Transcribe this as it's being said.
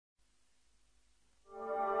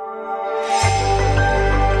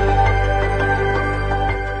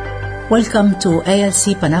Welcome to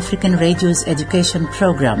ALC Pan-African Radio's education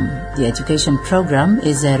program. The education program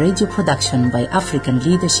is a radio production by African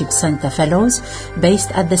Leadership Center Fellows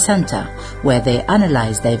based at the center, where they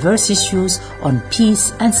analyze diverse issues on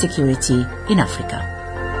peace and security in Africa.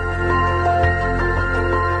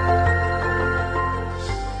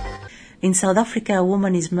 In South Africa, a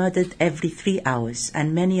woman is murdered every 3 hours,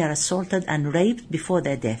 and many are assaulted and raped before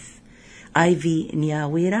their death. Ivy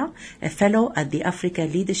Nyawira, a fellow at the Africa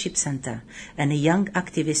Leadership Center and a young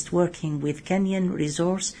activist working with Kenyan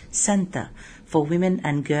Resource Center for Women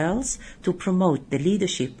and Girls to promote the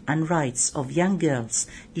leadership and rights of young girls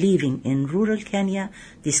living in rural Kenya,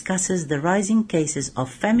 discusses the rising cases of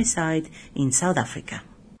femicide in South Africa.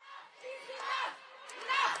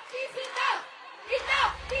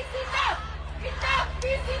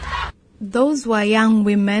 Those were young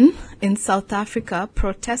women in South Africa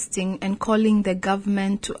protesting and calling the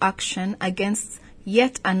government to action against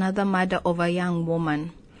yet another murder of a young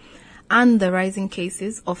woman and the rising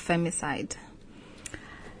cases of femicide.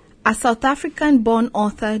 A South African-born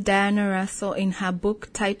author, Diana Russell, in her book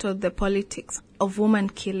titled The Politics of Woman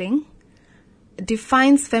Killing,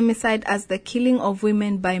 defines femicide as the killing of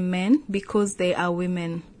women by men because they are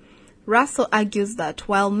women. Russell argues that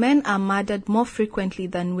while men are murdered more frequently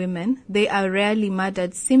than women, they are rarely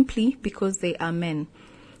murdered simply because they are men.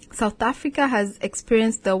 South Africa has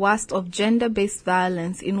experienced the worst of gender-based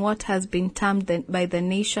violence in what has been termed by the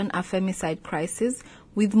nation a femicide crisis,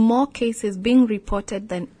 with more cases being reported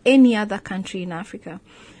than any other country in Africa.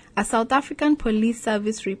 A South African police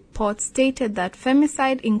service report stated that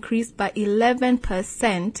femicide increased by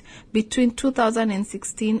 11% between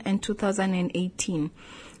 2016 and 2018.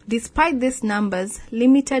 Despite these numbers,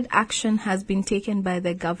 limited action has been taken by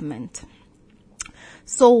the government.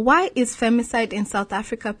 So why is femicide in South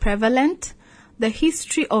Africa prevalent? The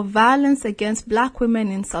history of violence against black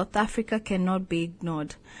women in South Africa cannot be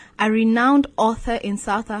ignored. A renowned author in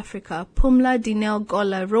South Africa, Phumla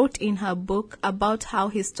Dineo-Gola, wrote in her book about how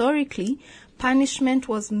historically punishment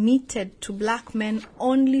was meted to black men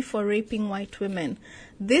only for raping white women.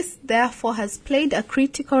 This, therefore, has played a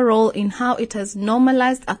critical role in how it has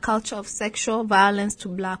normalized a culture of sexual violence to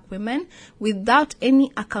black women without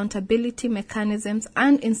any accountability mechanisms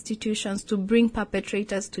and institutions to bring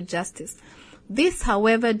perpetrators to justice. This,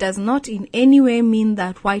 however, does not in any way mean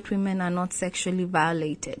that white women are not sexually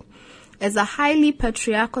violated. As a highly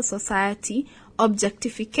patriarchal society,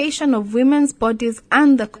 objectification of women's bodies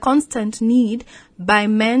and the constant need by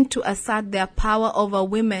men to assert their power over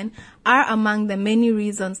women are among the many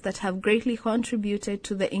reasons that have greatly contributed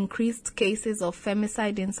to the increased cases of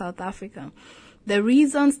femicide in South Africa. The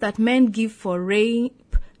reasons that men give for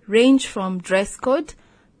rape range from dress code,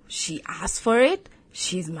 she asked for it,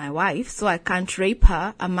 she's my wife, so I can't rape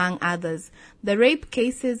her, among others. The rape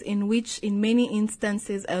cases in which in many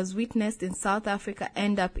instances as witnessed in South Africa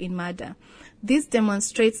end up in murder. This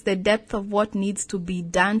demonstrates the depth of what needs to be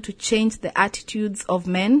done to change the attitudes of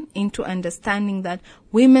men into understanding that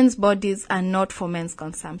women's bodies are not for men's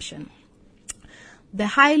consumption. The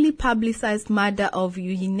highly publicized murder of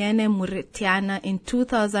Uyinene Muretiana in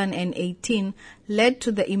 2018 led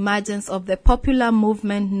to the emergence of the popular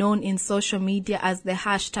movement known in social media as the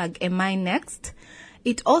hashtag #AmINext.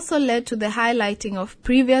 It also led to the highlighting of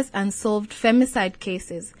previous unsolved femicide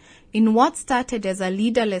cases. In what started as a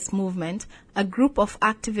leaderless movement, a group of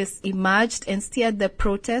activists emerged and steered the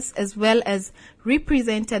protests as well as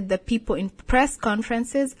represented the people in press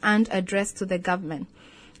conferences and addressed to the government.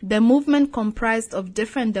 The movement comprised of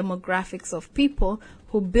different demographics of people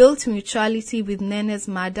who built mutuality with Nene's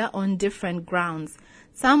murder on different grounds.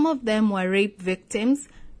 Some of them were rape victims,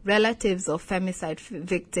 relatives of femicide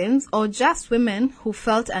victims, or just women who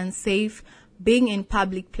felt unsafe being in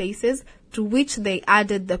public places, to which they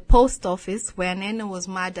added the post office where Nene was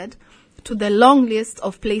murdered to the long list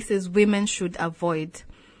of places women should avoid.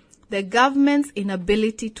 The government's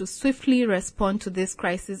inability to swiftly respond to this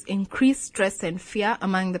crisis increased stress and fear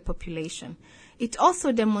among the population. It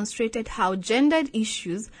also demonstrated how gendered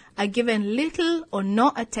issues are given little or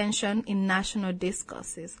no attention in national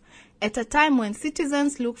discourses. At a time when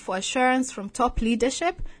citizens look for assurance from top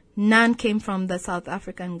leadership, none came from the South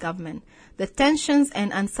African government. The tensions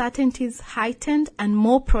and uncertainties heightened and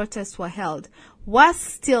more protests were held. Worse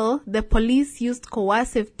still, the police used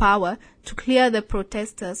coercive power to clear the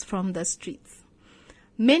protesters from the streets.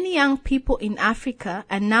 Many young people in Africa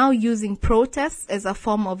are now using protests as a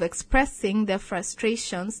form of expressing their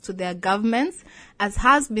frustrations to their governments, as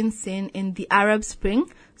has been seen in the Arab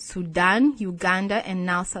Spring, Sudan, Uganda, and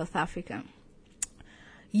now South Africa.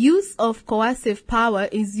 Use of coercive power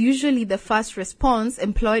is usually the first response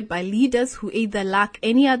employed by leaders who either lack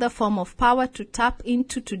any other form of power to tap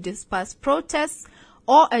into to disperse protests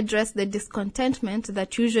or address the discontentment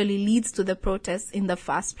that usually leads to the protests in the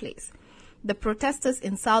first place. The protesters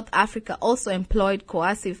in South Africa also employed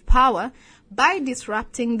coercive power by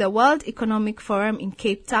disrupting the World Economic Forum in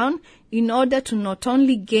Cape Town in order to not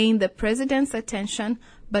only gain the president's attention,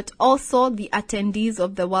 but also the attendees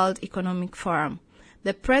of the World Economic Forum.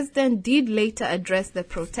 The president did later address the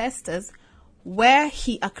protesters, where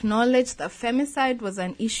he acknowledged that femicide was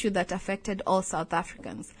an issue that affected all South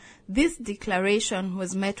Africans. This declaration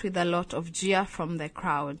was met with a lot of jeer from the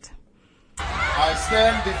crowd. I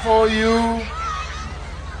stand before you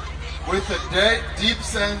with a deep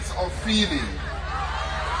sense of feeling.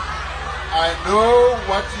 I know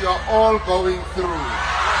what you are all going through.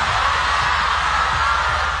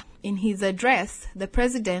 In his address, the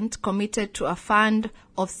president committed to a fund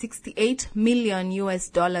of $68 million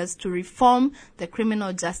to reform the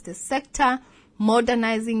criminal justice sector,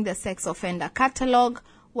 modernizing the sex offender catalog,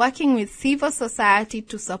 working with civil society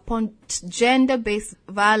to support gender-based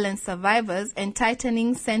violence survivors and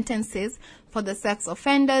tightening sentences for the sex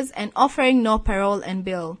offenders and offering no parole and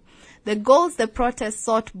bail. The goals the protest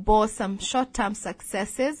sought bore some short-term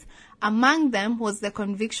successes. Among them was the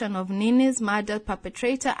conviction of Nini's murder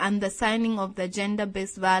perpetrator and the signing of the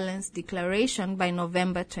Gender-Based Violence Declaration by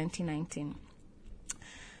November 2019.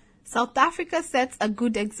 South Africa sets a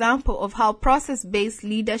good example of how process-based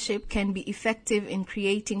leadership can be effective in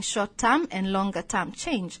creating short-term and longer-term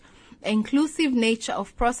change. The inclusive nature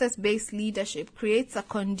of process-based leadership creates a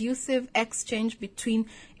conducive exchange between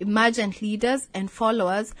emergent leaders and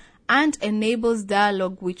followers and enables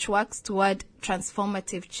dialogue which works toward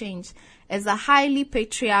transformative change. As a highly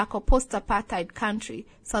patriarchal post-apartheid country,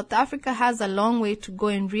 South Africa has a long way to go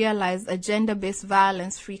and realize a gender-based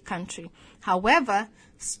violence-free country. However,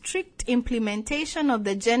 strict implementation of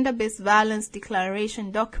the Gender-Based Violence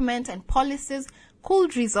Declaration document and policies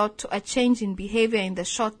could result to a change in behavior in the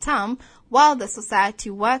short term, while the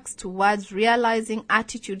society works towards realizing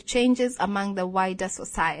attitude changes among the wider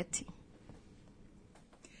society.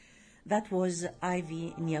 That was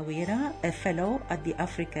Ivy Nyawira, a fellow at the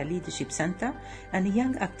Africa Leadership Center and a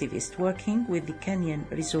young activist working with the Kenyan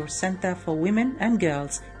Resource Center for Women and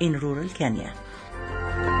Girls in rural Kenya.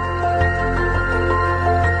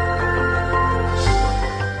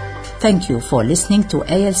 Thank you for listening to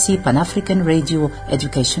ALC Pan-African Radio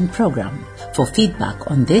Education Program. For feedback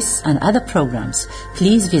on this and other programs,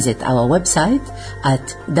 please visit our website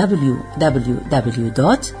at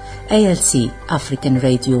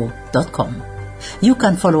www.alcafricanradio.com. You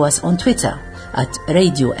can follow us on Twitter at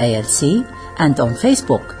Radio ALC and on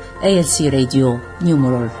Facebook, ALC Radio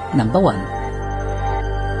 #1.